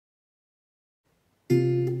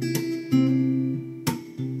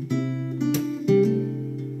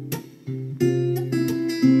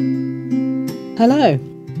Hello,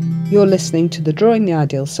 you're listening to the Drawing the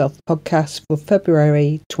Ideal Self podcast for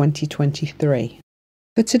February 2023.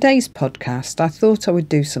 For today's podcast, I thought I would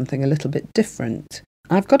do something a little bit different.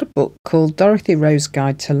 I've got a book called Dorothy Rowe's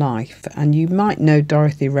Guide to Life, and you might know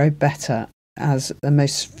Dorothy Rowe better as the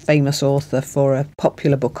most famous author for a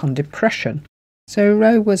popular book on depression. So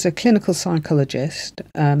Rowe was a clinical psychologist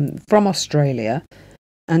from Australia,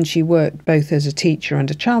 and she worked both as a teacher and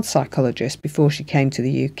a child psychologist before she came to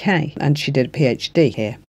the UK, and she did a PhD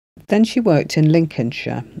here. Then she worked in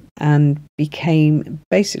Lincolnshire and became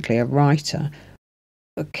basically a writer,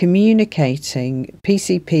 communicating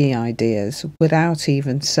PCP ideas without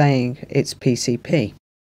even saying it's PCP.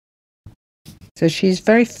 So she's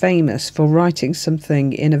very famous for writing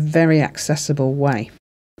something in a very accessible way.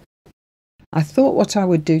 I thought what I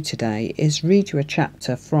would do today is read you a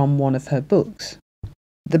chapter from one of her books.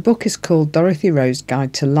 The book is called Dorothy Rowe's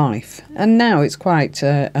Guide to Life, and now it's quite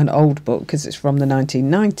an old book because it's from the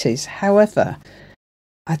 1990s. However,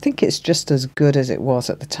 I think it's just as good as it was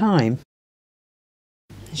at the time.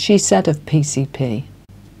 She said of PCP,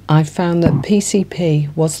 "I found that PCP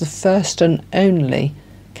was the first and only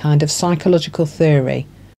kind of psychological theory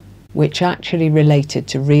which actually related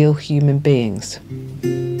to real human beings."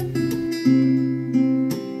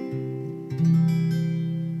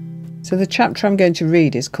 So the chapter I'm going to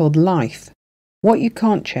read is called Life, What You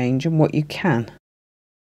Can't Change and What You Can.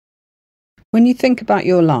 When you think about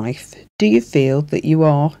your life, do you feel that you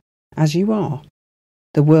are as you are?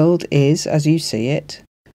 The world is as you see it.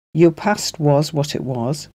 Your past was what it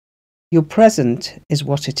was. Your present is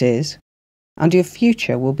what it is. And your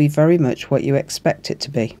future will be very much what you expect it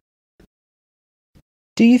to be.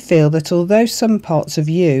 Do you feel that although some parts of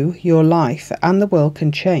you, your life and the world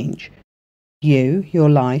can change, you, your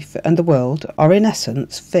life, and the world are in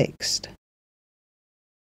essence fixed?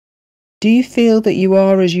 Do you feel that you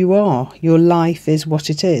are as you are, your life is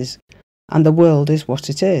what it is, and the world is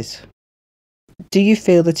what it is? Do you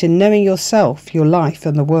feel that in knowing yourself, your life,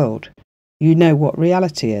 and the world, you know what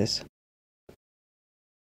reality is?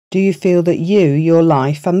 Do you feel that you, your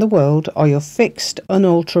life, and the world are your fixed,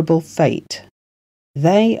 unalterable fate?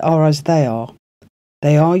 They are as they are.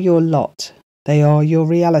 They are your lot. They are your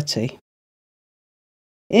reality.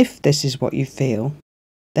 If this is what you feel,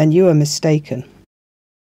 then you are mistaken.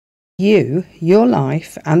 You, your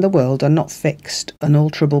life, and the world are not fixed,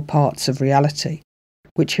 unalterable parts of reality,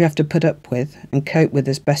 which you have to put up with and cope with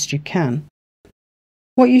as best you can.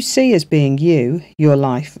 What you see as being you, your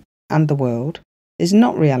life, and the world is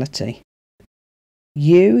not reality.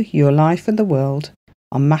 You, your life, and the world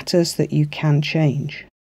are matters that you can change.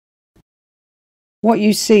 What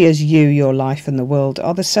you see as you, your life, and the world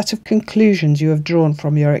are the set of conclusions you have drawn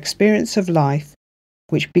from your experience of life,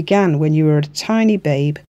 which began when you were a tiny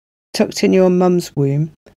babe tucked in your mum's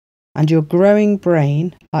womb, and your growing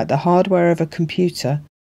brain, like the hardware of a computer,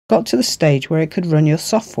 got to the stage where it could run your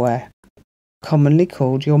software, commonly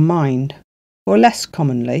called your mind, or less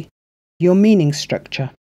commonly, your meaning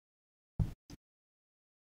structure.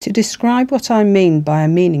 To describe what I mean by a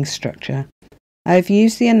meaning structure, I have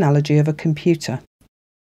used the analogy of a computer.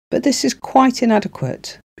 But this is quite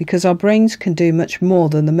inadequate because our brains can do much more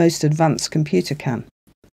than the most advanced computer can.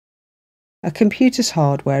 A computer's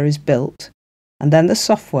hardware is built, and then the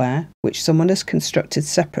software, which someone has constructed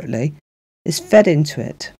separately, is fed into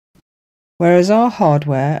it, whereas our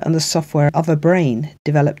hardware and the software of a brain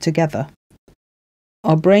develop together.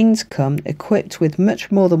 Our brains come equipped with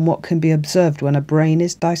much more than what can be observed when a brain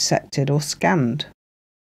is dissected or scanned.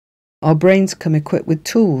 Our brains come equipped with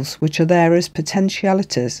tools which are there as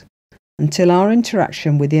potentialities until our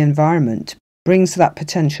interaction with the environment brings that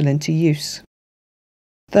potential into use.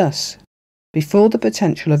 Thus, before the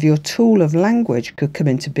potential of your tool of language could come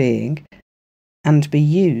into being and be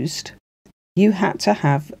used, you had to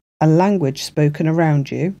have a language spoken around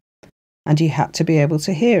you, and you had to be able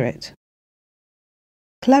to hear it.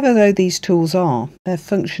 Clever though these tools are, their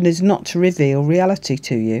function is not to reveal reality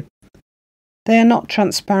to you. They are not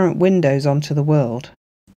transparent windows onto the world.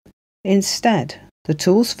 Instead, the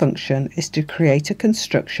tool's function is to create a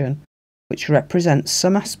construction which represents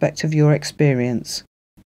some aspect of your experience.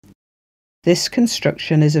 This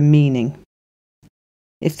construction is a meaning.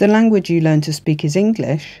 If the language you learn to speak is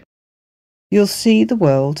English, you'll see the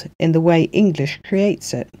world in the way English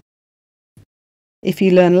creates it. If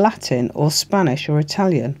you learn Latin or Spanish or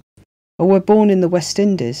Italian, or were born in the West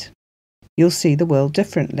Indies, you'll see the world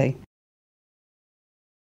differently.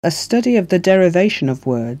 A study of the derivation of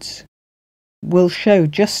words will show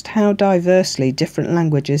just how diversely different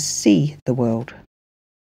languages see the world.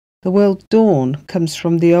 The word dawn comes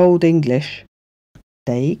from the Old English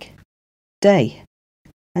dag, day,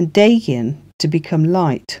 and Dagian to become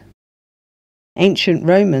light. Ancient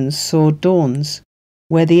Romans saw dawns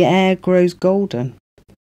where the air grows golden,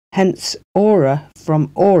 hence aura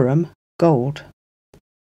from aurum, gold.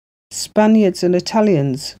 Spaniards and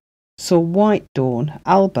Italians saw white dawn,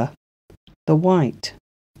 alba, the white.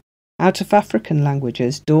 Out of African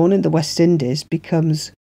languages, dawn in the West Indies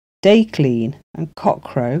becomes day clean and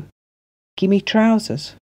cockcrow, gimme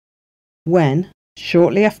trousers. When,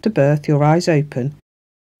 shortly after birth, your eyes open,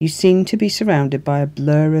 you seem to be surrounded by a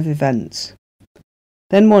blur of events.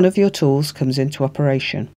 Then one of your tools comes into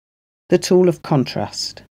operation, the tool of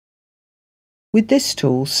contrast. With this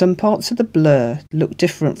tool, some parts of the blur look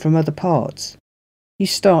different from other parts. You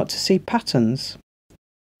start to see patterns.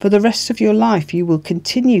 For the rest of your life, you will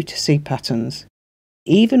continue to see patterns,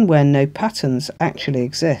 even when no patterns actually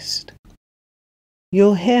exist.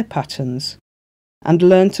 You'll hear patterns and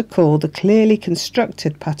learn to call the clearly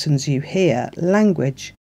constructed patterns you hear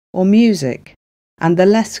language or music, and the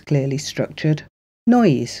less clearly structured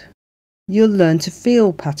noise. You'll learn to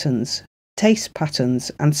feel patterns, taste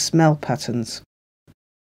patterns, and smell patterns.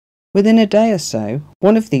 Within a day or so,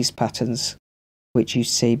 one of these patterns, which you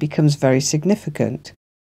see, becomes very significant,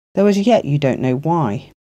 though as yet you don't know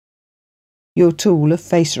why. Your tool of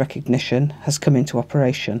face recognition has come into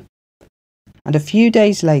operation, and a few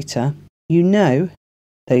days later, you know,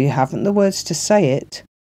 though you haven't the words to say it,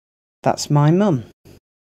 that's my mum.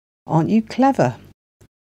 Aren't you clever?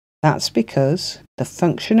 That's because the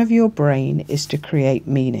function of your brain is to create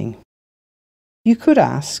meaning. You could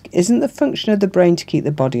ask, isn't the function of the brain to keep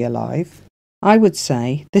the body alive? I would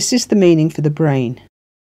say this is the meaning for the brain,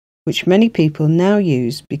 which many people now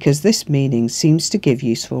use because this meaning seems to give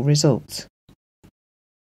useful results.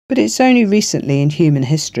 But it's only recently in human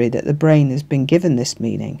history that the brain has been given this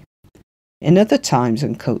meaning. In other times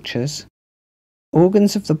and cultures,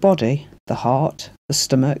 organs of the body, the heart, the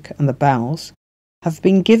stomach, and the bowels, have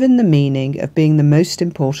been given the meaning of being the most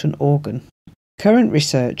important organ. Current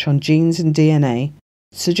research on genes and DNA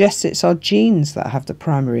suggests it's our genes that have the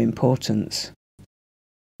primary importance.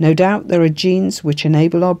 No doubt there are genes which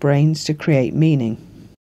enable our brains to create meaning.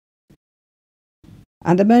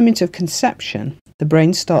 At the moment of conception, the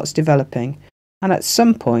brain starts developing, and at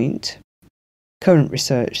some point, current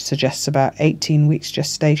research suggests about 18 weeks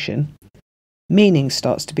gestation, meaning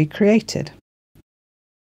starts to be created.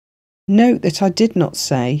 Note that I did not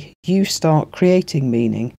say you start creating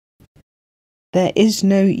meaning. There is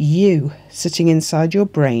no you sitting inside your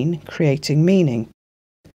brain creating meaning.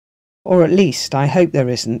 Or at least I hope there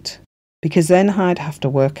isn't, because then I'd have to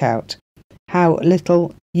work out how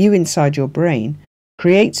little you inside your brain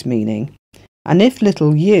creates meaning, and if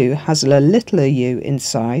little you has a littler you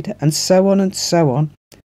inside, and so on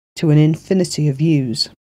to an infinity of yous.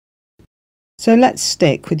 So let's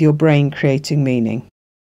stick with your brain creating meaning.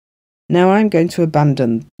 Now I'm going to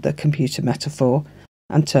abandon the computer metaphor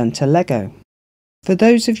and turn to Lego. For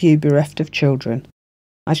those of you bereft of children,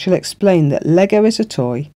 I shall explain that Lego is a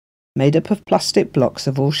toy made up of plastic blocks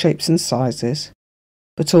of all shapes and sizes,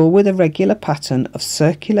 but all with a regular pattern of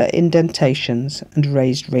circular indentations and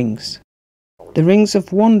raised rings. The rings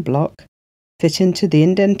of one block fit into the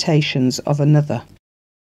indentations of another,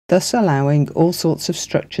 thus allowing all sorts of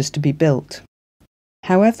structures to be built.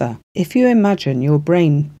 However, if you imagine your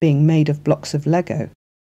brain being made of blocks of Lego,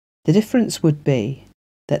 the difference would be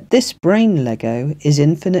that this brain Lego is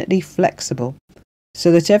infinitely flexible,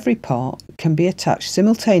 so that every part can be attached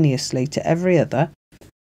simultaneously to every other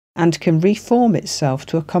and can reform itself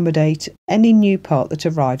to accommodate any new part that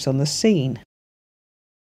arrives on the scene.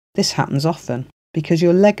 This happens often because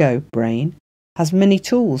your Lego brain has many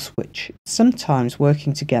tools which, sometimes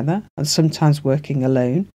working together and sometimes working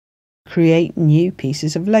alone, create new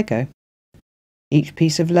pieces of Lego. Each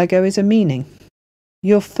piece of Lego is a meaning.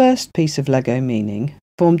 Your first piece of Lego meaning,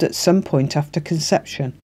 formed at some point after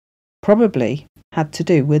conception, probably had to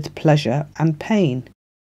do with pleasure and pain.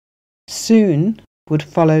 Soon would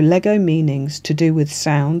follow Lego meanings to do with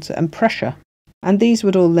sounds and pressure, and these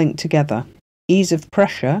would all link together. Ease of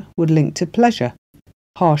pressure would link to pleasure,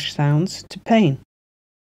 harsh sounds to pain.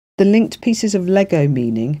 The linked pieces of Lego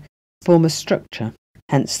meaning form a structure,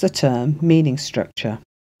 hence the term meaning structure.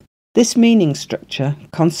 This meaning structure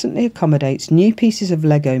constantly accommodates new pieces of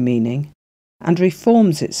Lego meaning and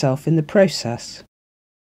reforms itself in the process.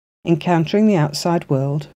 Encountering the outside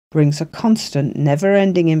world brings a constant,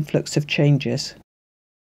 never-ending influx of changes,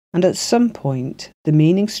 and at some point the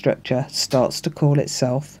meaning structure starts to call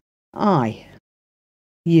itself I.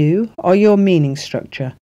 You are your meaning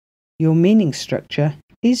structure. Your meaning structure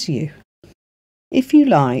is you. If you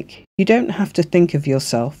like, you don't have to think of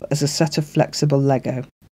yourself as a set of flexible Lego.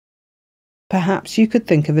 Perhaps you could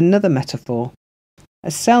think of another metaphor.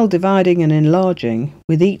 A cell dividing and enlarging,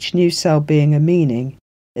 with each new cell being a meaning,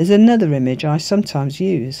 is another image I sometimes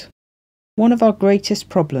use. One of our greatest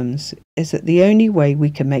problems is that the only way we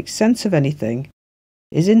can make sense of anything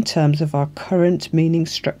is in terms of our current meaning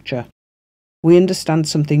structure. We understand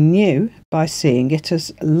something new by seeing it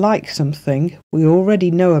as like something we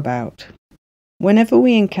already know about. Whenever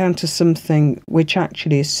we encounter something which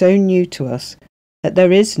actually is so new to us that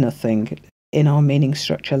there is nothing in our meaning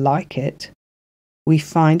structure like it, we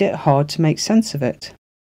find it hard to make sense of it.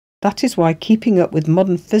 That is why keeping up with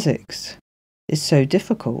modern physics is so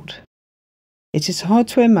difficult. It is hard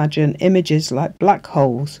to imagine images like black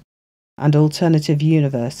holes and alternative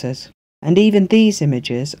universes, and even these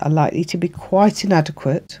images are likely to be quite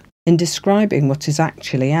inadequate in describing what is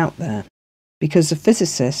actually out there, because the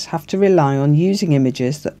physicists have to rely on using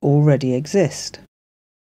images that already exist.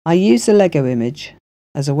 I use the Lego image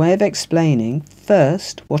as a way of explaining,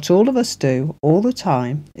 first, what all of us do all the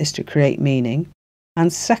time is to create meaning,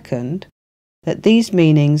 and second, that these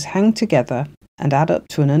meanings hang together and add up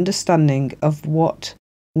to an understanding of what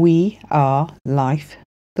we are, life,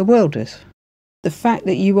 the world is. The fact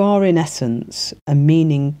that you are in essence a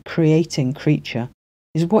meaning-creating creature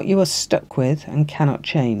is what you are stuck with and cannot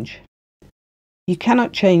change. You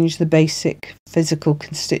cannot change the basic physical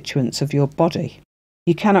constituents of your body.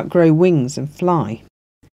 You cannot grow wings and fly.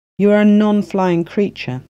 You are a non-flying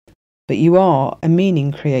creature, but you are a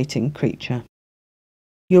meaning-creating creature.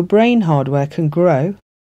 Your brain hardware can grow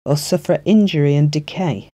or suffer injury and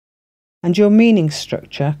decay, and your meaning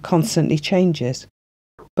structure constantly changes.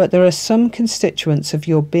 But there are some constituents of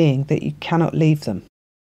your being that you cannot leave them.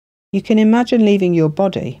 You can imagine leaving your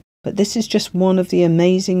body, but this is just one of the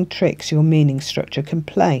amazing tricks your meaning structure can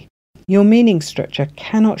play. Your meaning structure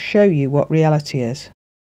cannot show you what reality is.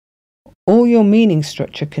 All your meaning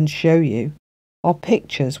structure can show you are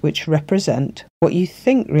pictures which represent what you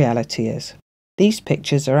think reality is. These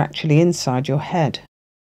pictures are actually inside your head,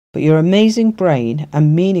 but your amazing brain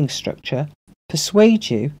and meaning structure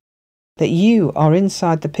persuade you that you are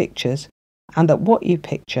inside the pictures and that what you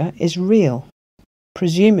picture is real.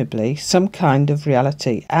 Presumably, some kind of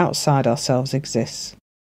reality outside ourselves exists.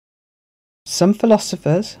 Some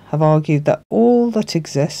philosophers have argued that all that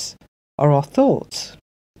exists are our thoughts,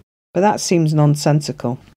 but that seems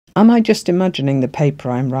nonsensical. Am I just imagining the paper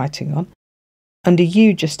I am writing on? And are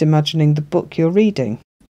you just imagining the book you're reading?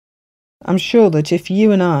 I'm sure that if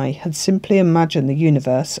you and I had simply imagined the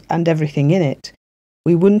universe and everything in it,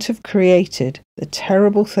 we wouldn't have created the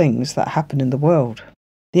terrible things that happen in the world.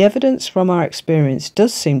 The evidence from our experience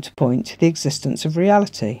does seem to point to the existence of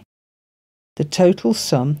reality, the total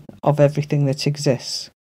sum of everything that exists.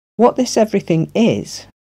 What this everything is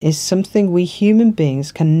something we human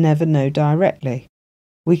beings can never know directly.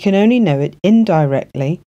 We can only know it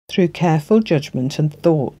indirectly through careful judgment and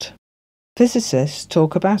thought. Physicists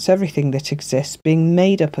talk about everything that exists being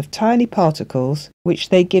made up of tiny particles which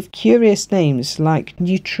they give curious names like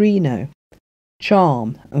neutrino,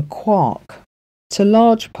 charm and quark. To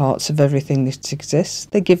large parts of everything that exists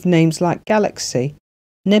they give names like galaxy,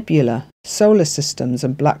 nebula, solar systems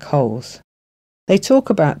and black holes. They talk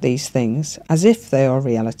about these things as if they are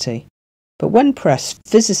reality, but when pressed,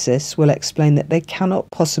 physicists will explain that they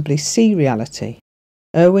cannot possibly see reality.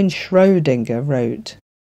 Erwin Schrödinger wrote,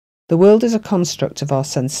 "The world is a construct of our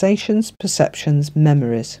sensations, perceptions,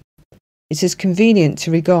 memories. It is convenient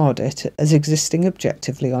to regard it as existing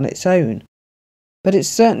objectively on its own, but it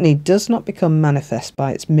certainly does not become manifest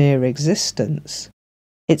by its mere existence.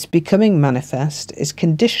 Its becoming manifest is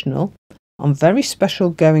conditional on very special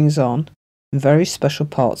goings-on in very special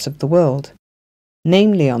parts of the world,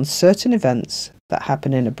 namely on certain events that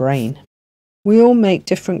happen in a brain. We all make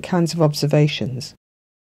different kinds of observations,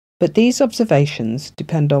 but these observations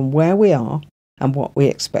depend on where we are and what we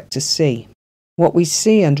expect to see. What we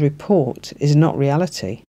see and report is not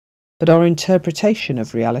reality, but our interpretation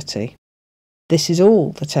of reality. This is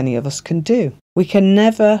all that any of us can do. We can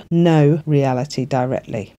never know reality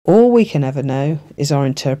directly. All we can ever know is our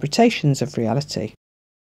interpretations of reality.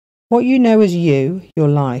 What you know as you, your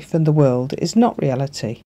life, and the world is not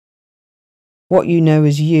reality. What you know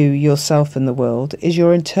as you, yourself, and the world is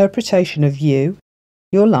your interpretation of you,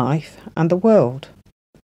 your life, and the world.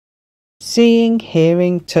 Seeing,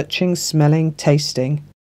 hearing, touching, smelling, tasting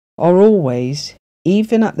are always,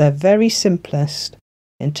 even at their very simplest,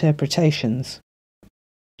 interpretations.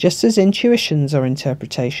 Just as intuitions are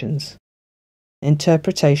interpretations.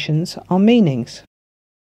 Interpretations are meanings.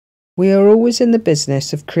 We are always in the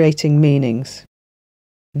business of creating meanings.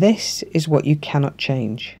 This is what you cannot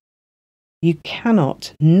change. You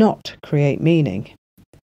cannot not create meaning.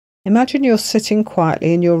 Imagine you're sitting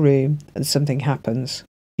quietly in your room and something happens.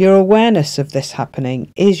 Your awareness of this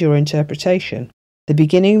happening is your interpretation. The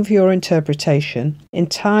beginning of your interpretation,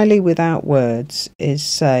 entirely without words, is,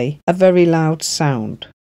 say, a very loud sound.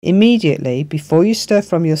 Immediately, before you stir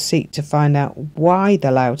from your seat to find out why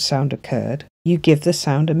the loud sound occurred, you give the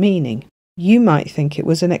sound a meaning. You might think it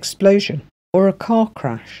was an explosion, or a car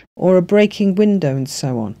crash, or a breaking window, and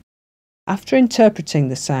so on. After interpreting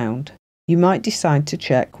the sound, you might decide to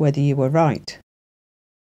check whether you were right.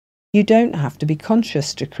 You don't have to be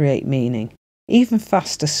conscious to create meaning. Even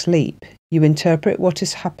fast asleep, you interpret what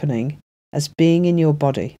is happening as being in your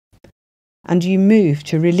body, and you move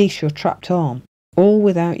to release your trapped arm, all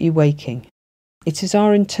without you waking. It is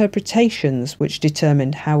our interpretations which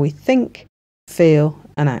determine how we think, feel,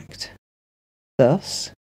 and act.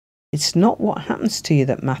 Thus, it's not what happens to you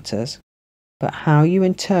that matters, but how you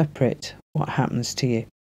interpret what happens to you.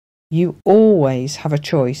 You always have a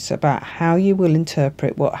choice about how you will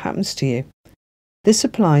interpret what happens to you. This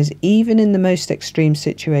applies even in the most extreme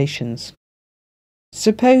situations.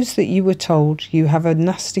 Suppose that you were told you have a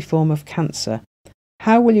nasty form of cancer.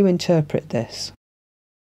 How will you interpret this?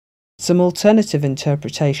 Some alternative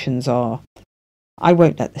interpretations are, I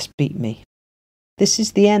won't let this beat me. This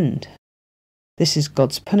is the end. This is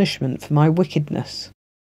God's punishment for my wickedness.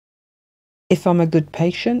 If I'm a good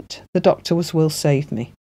patient, the doctors will save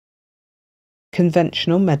me.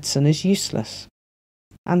 Conventional medicine is useless,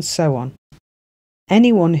 and so on.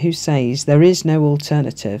 Anyone who says there is no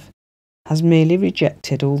alternative has merely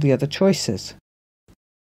rejected all the other choices.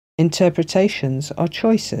 Interpretations are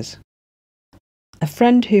choices. A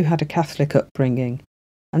friend who had a Catholic upbringing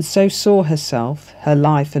and so saw herself, her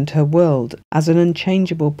life and her world as an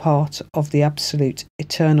unchangeable part of the absolute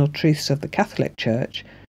eternal truths of the Catholic Church,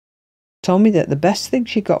 told me that the best thing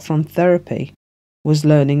she got from therapy was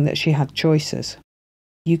learning that she had choices.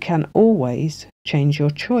 You can always change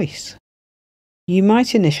your choice. You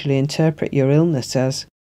might initially interpret your illness as,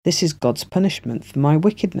 this is God's punishment for my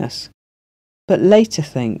wickedness, but later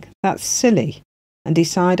think, that's silly, and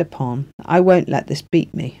decide upon, I won't let this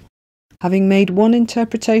beat me. Having made one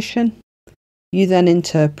interpretation, you then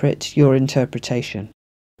interpret your interpretation.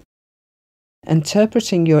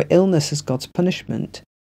 Interpreting your illness as God's punishment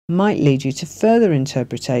might lead you to further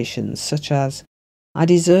interpretations such as, I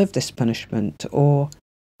deserve this punishment, or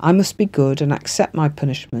I must be good and accept my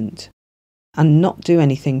punishment and not do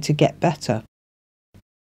anything to get better.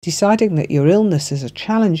 Deciding that your illness is a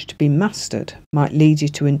challenge to be mastered might lead you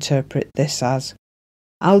to interpret this as,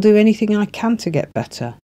 I'll do anything I can to get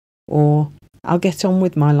better, or I'll get on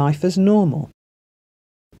with my life as normal.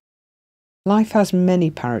 Life has many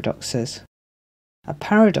paradoxes. A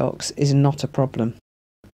paradox is not a problem.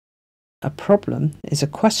 A problem is a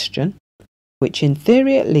question which, in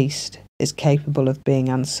theory at least, is capable of being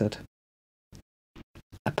answered.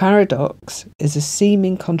 A paradox is a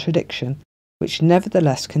seeming contradiction which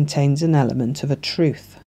nevertheless contains an element of a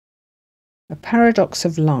truth. A paradox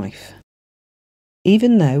of life.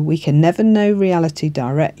 Even though we can never know reality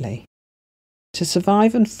directly, to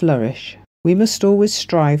survive and flourish, we must always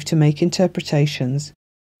strive to make interpretations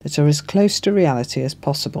that are as close to reality as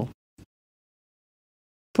possible.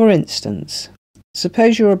 For instance,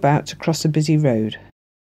 suppose you're about to cross a busy road.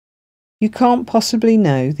 You can't possibly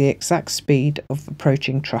know the exact speed of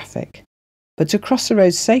approaching traffic, but to cross the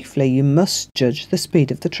road safely you must judge the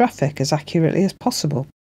speed of the traffic as accurately as possible.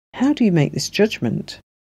 How do you make this judgment?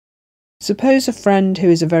 Suppose a friend who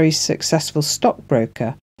is a very successful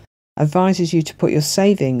stockbroker advises you to put your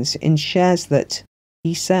savings in shares that,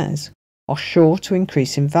 he says, are sure to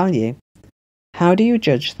increase in value. How do you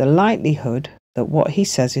judge the likelihood that what he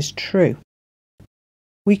says is true?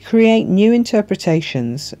 We create new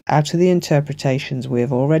interpretations out of the interpretations we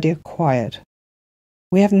have already acquired.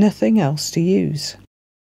 We have nothing else to use.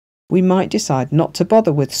 We might decide not to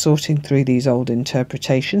bother with sorting through these old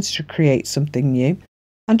interpretations to create something new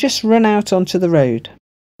and just run out onto the road,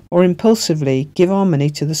 or impulsively give our money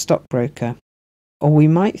to the stockbroker. Or we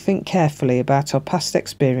might think carefully about our past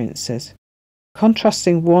experiences,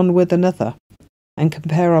 contrasting one with another, and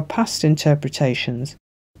compare our past interpretations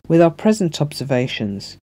with our present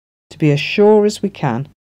observations, to be as sure as we can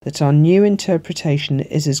that our new interpretation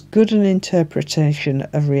is as good an interpretation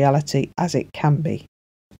of reality as it can be.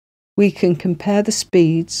 We can compare the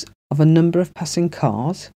speeds of a number of passing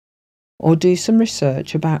cars, or do some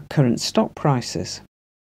research about current stock prices.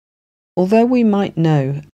 Although we might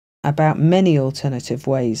know about many alternative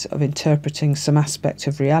ways of interpreting some aspect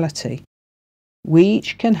of reality, we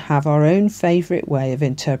each can have our own favourite way of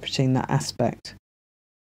interpreting that aspect.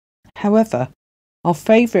 However, Our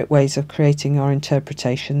favourite ways of creating our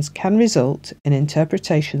interpretations can result in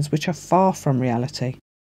interpretations which are far from reality.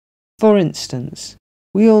 For instance,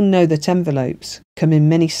 we all know that envelopes come in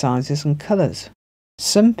many sizes and colours.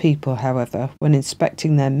 Some people, however, when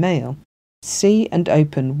inspecting their mail, see and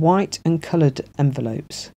open white and coloured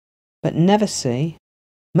envelopes, but never see,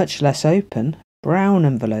 much less open, brown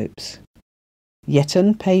envelopes. Yet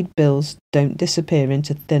unpaid bills don't disappear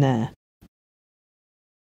into thin air.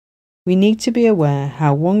 We need to be aware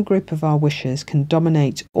how one group of our wishes can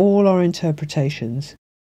dominate all our interpretations.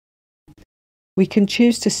 We can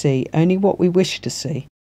choose to see only what we wish to see,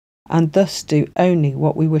 and thus do only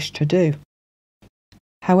what we wish to do.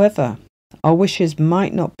 However, our wishes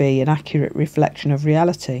might not be an accurate reflection of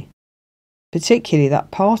reality, particularly that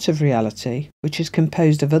part of reality which is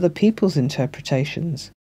composed of other people's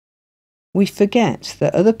interpretations. We forget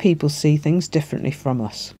that other people see things differently from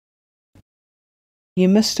us. You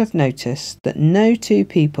must have noticed that no two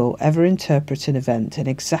people ever interpret an event in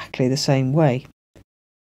exactly the same way.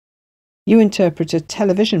 You interpret a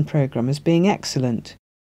television programme as being excellent.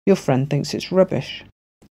 Your friend thinks it's rubbish.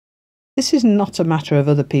 This is not a matter of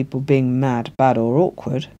other people being mad, bad or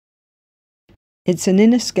awkward. It's an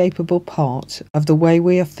inescapable part of the way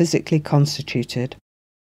we are physically constituted.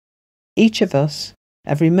 Each of us,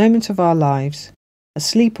 every moment of our lives,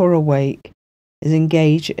 asleep or awake, is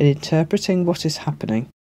engaged in interpreting what is happening.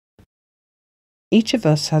 Each of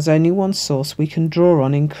us has only one source we can draw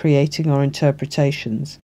on in creating our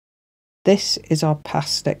interpretations. This is our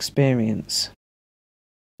past experience.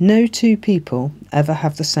 No two people ever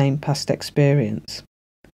have the same past experience.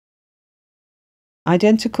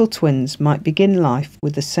 Identical twins might begin life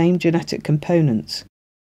with the same genetic components,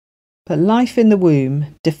 but life in the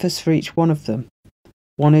womb differs for each one of them.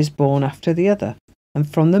 One is born after the other, and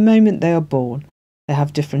from the moment they are born, they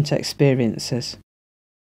have different experiences.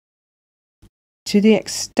 To the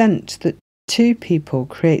extent that two people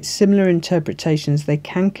create similar interpretations, they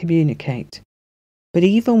can communicate. But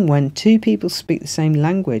even when two people speak the same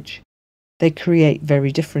language, they create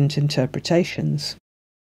very different interpretations.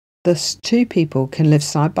 Thus, two people can live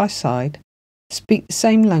side by side, speak the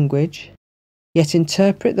same language, yet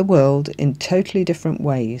interpret the world in totally different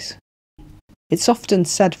ways. It's often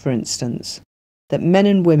said, for instance, that men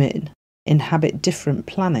and women inhabit different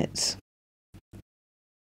planets.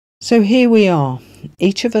 So here we are,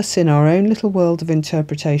 each of us in our own little world of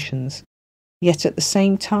interpretations, yet at the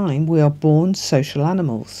same time we are born social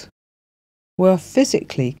animals. We are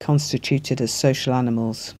physically constituted as social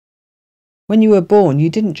animals. When you were born, you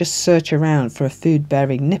didn't just search around for a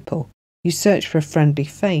food-bearing nipple, you searched for a friendly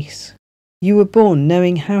face. You were born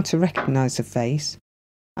knowing how to recognise a face,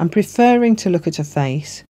 and preferring to look at a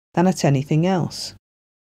face than at anything else.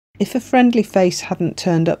 If a friendly face hadn't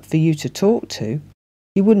turned up for you to talk to,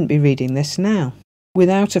 you wouldn't be reading this now.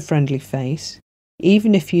 Without a friendly face,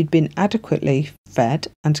 even if you'd been adequately fed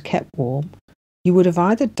and kept warm, you would have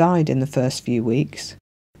either died in the first few weeks,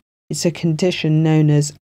 it's a condition known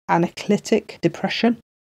as anaclitic depression,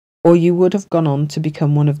 or you would have gone on to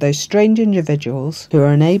become one of those strange individuals who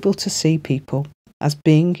are unable to see people as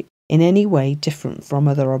being in any way different from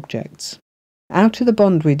other objects. Out of the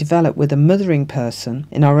bond we develop with a mothering person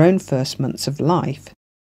in our own first months of life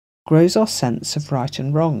grows our sense of right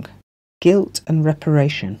and wrong, guilt and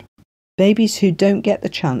reparation. Babies who don't get the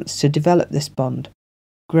chance to develop this bond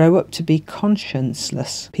grow up to be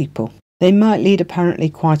conscienceless people. They might lead apparently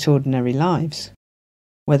quite ordinary lives,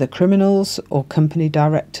 whether criminals or company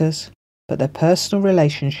directors, but their personal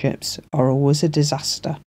relationships are always a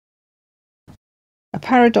disaster. A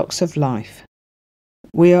paradox of life.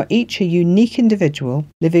 We are each a unique individual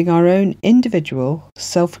living our own individual,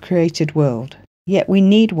 self-created world, yet we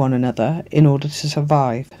need one another in order to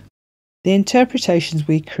survive. The interpretations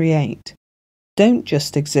we create don't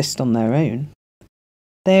just exist on their own.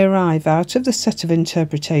 They arrive out of the set of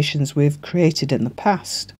interpretations we've created in the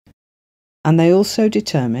past, and they also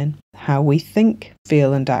determine how we think,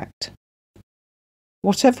 feel and act.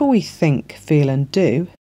 Whatever we think, feel and do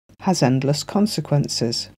has endless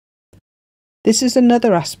consequences. This is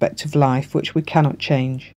another aspect of life which we cannot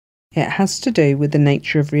change. It has to do with the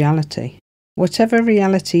nature of reality. Whatever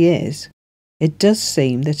reality is, it does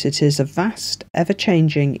seem that it is a vast,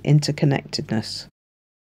 ever-changing interconnectedness.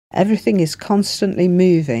 Everything is constantly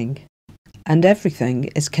moving, and everything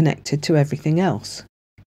is connected to everything else.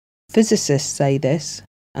 Physicists say this,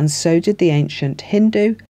 and so did the ancient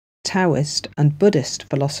Hindu, Taoist and Buddhist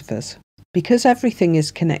philosophers, because everything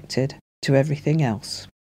is connected to everything else.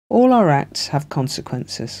 All our acts have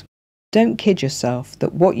consequences. Don't kid yourself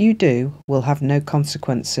that what you do will have no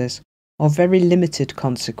consequences, or very limited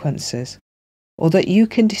consequences, or that you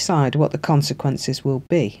can decide what the consequences will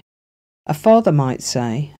be. A father might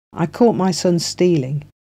say, I caught my son stealing,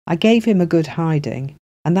 I gave him a good hiding,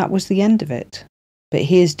 and that was the end of it. But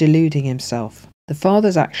he is deluding himself. The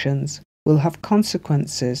father's actions will have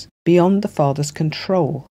consequences beyond the father's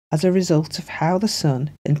control as a result of how the son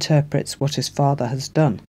interprets what his father has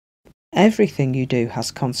done. Everything you do has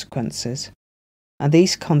consequences, and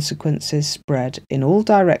these consequences spread in all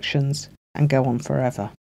directions and go on forever.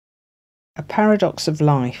 A paradox of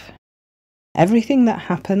life. Everything that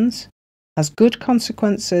happens has good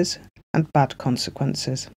consequences and bad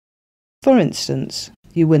consequences. For instance,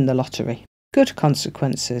 you win the lottery. Good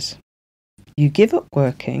consequences. You give up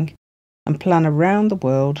working and plan a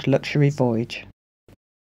round-the-world luxury voyage.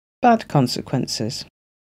 Bad consequences.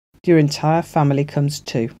 Your entire family comes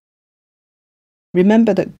too.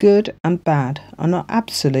 Remember that good and bad are not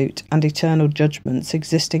absolute and eternal judgments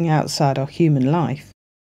existing outside our human life.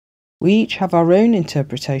 We each have our own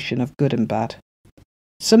interpretation of good and bad.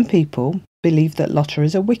 Some people believe that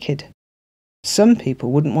lotteries are wicked. Some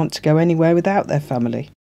people wouldn't want to go anywhere without their family.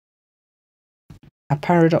 A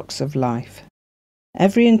paradox of life.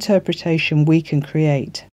 Every interpretation we can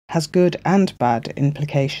create has good and bad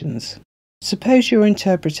implications. Suppose your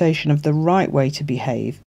interpretation of the right way to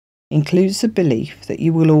behave includes the belief that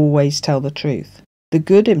you will always tell the truth. The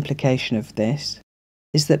good implication of this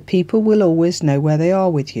is that people will always know where they are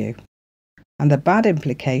with you. And the bad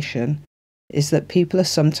implication is that people are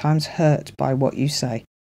sometimes hurt by what you say.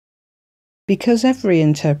 Because every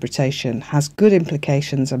interpretation has good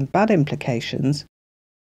implications and bad implications,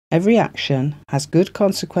 every action has good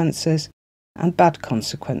consequences and bad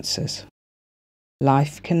consequences.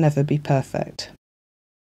 Life can never be perfect.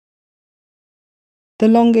 The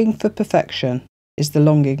longing for perfection is the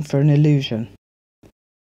longing for an illusion.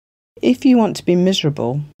 If you want to be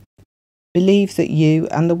miserable, believe that you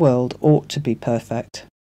and the world ought to be perfect.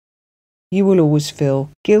 You will always feel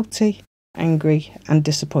guilty, angry, and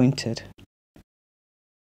disappointed.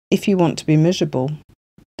 If you want to be miserable,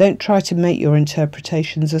 don't try to make your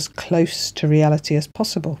interpretations as close to reality as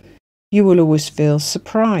possible. You will always feel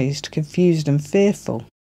surprised, confused, and fearful.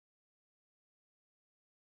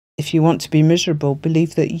 If you want to be miserable,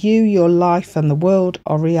 believe that you, your life, and the world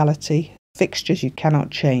are reality, fixtures you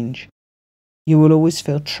cannot change. You will always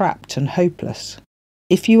feel trapped and hopeless.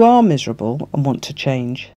 If you are miserable and want to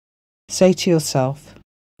change, say to yourself,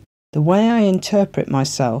 the way I interpret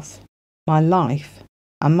myself, my life,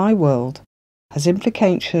 and my world has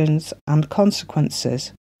implications and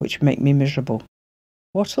consequences which make me miserable.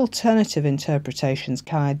 What alternative interpretations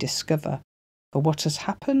can I discover for what has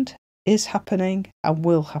happened, is happening, and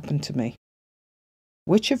will happen to me?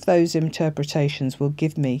 Which of those interpretations will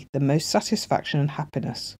give me the most satisfaction and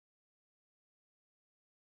happiness?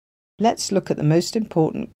 Let's look at the most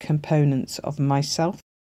important components of myself,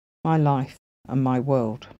 my life, and my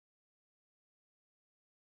world.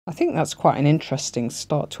 I think that's quite an interesting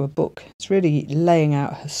start to a book. It's really laying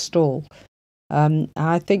out her stall.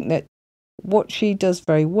 I think that what she does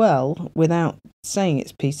very well, without saying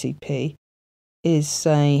it's PCP, is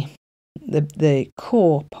say the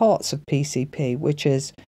core parts of PCP, which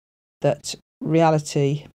is that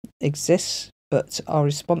reality exists, but our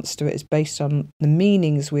response to it is based on the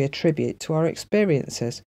meanings we attribute to our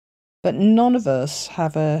experiences. But none of us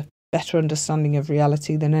have a better understanding of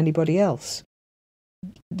reality than anybody else.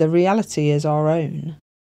 The reality is our own,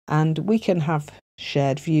 and we can have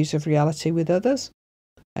shared views of reality with others,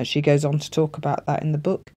 as she goes on to talk about that in the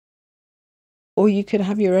book. Or you can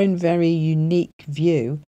have your own very unique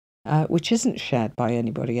view, which isn't shared by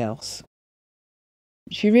anybody else.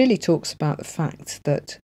 She really talks about the fact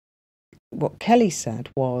that what Kelly said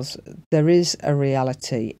was there is a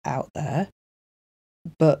reality out there,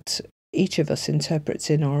 but each of us interprets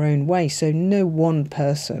in our own way, so no one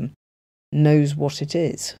person knows what it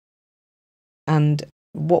is. And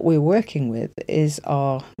what we're working with is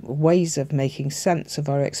our ways of making sense of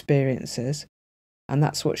our experiences, and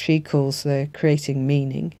that's what she calls the creating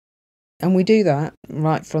meaning. And we do that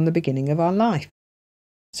right from the beginning of our life.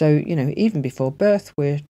 So, even before birth,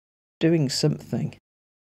 we're doing something.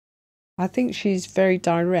 I think she's very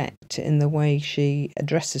direct in the way she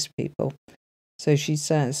addresses people. So she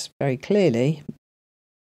says very clearly,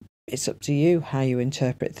 it's up to you how you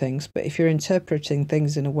interpret things, but if you're interpreting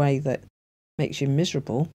things in a way that makes you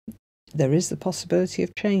miserable, there is the possibility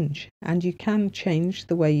of change, and you can change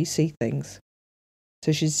the way you see things.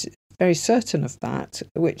 So she's very certain of that,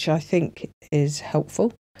 which I think is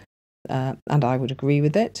helpful, and I would agree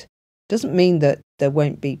with it. Doesn't mean that there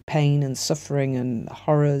won't be pain and suffering and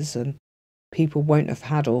horrors and people won't have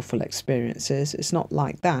had awful experiences. It's not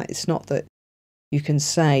like that. It's not that You can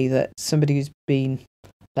say that somebody who's been,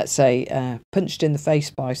 let's say, punched in the face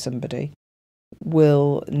by somebody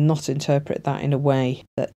will not interpret that in a way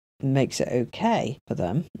that makes it okay for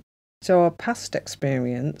them. So our past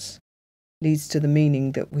experience leads to the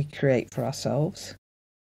meaning that we create for ourselves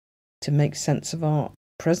to make sense of our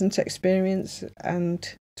present experience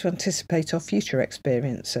and to anticipate our future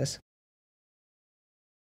experiences.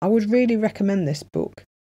 I would really recommend this book,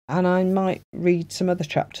 and I might read some other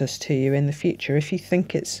chapters to you in the future if you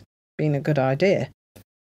think it's been a good idea.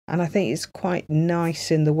 And I think it's quite nice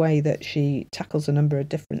in the way that she tackles a number of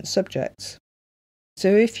different subjects.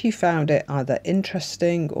 So if you found it either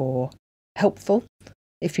interesting or helpful,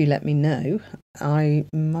 if you let me know, I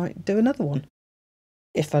might do another one.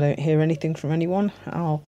 If I don't hear anything from anyone,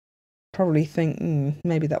 I'll probably think,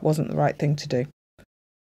 maybe that wasn't the right thing to do.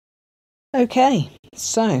 Okay,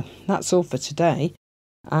 so that's all for today,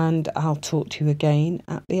 and I'll talk to you again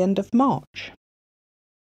at the end of March.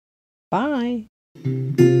 Bye!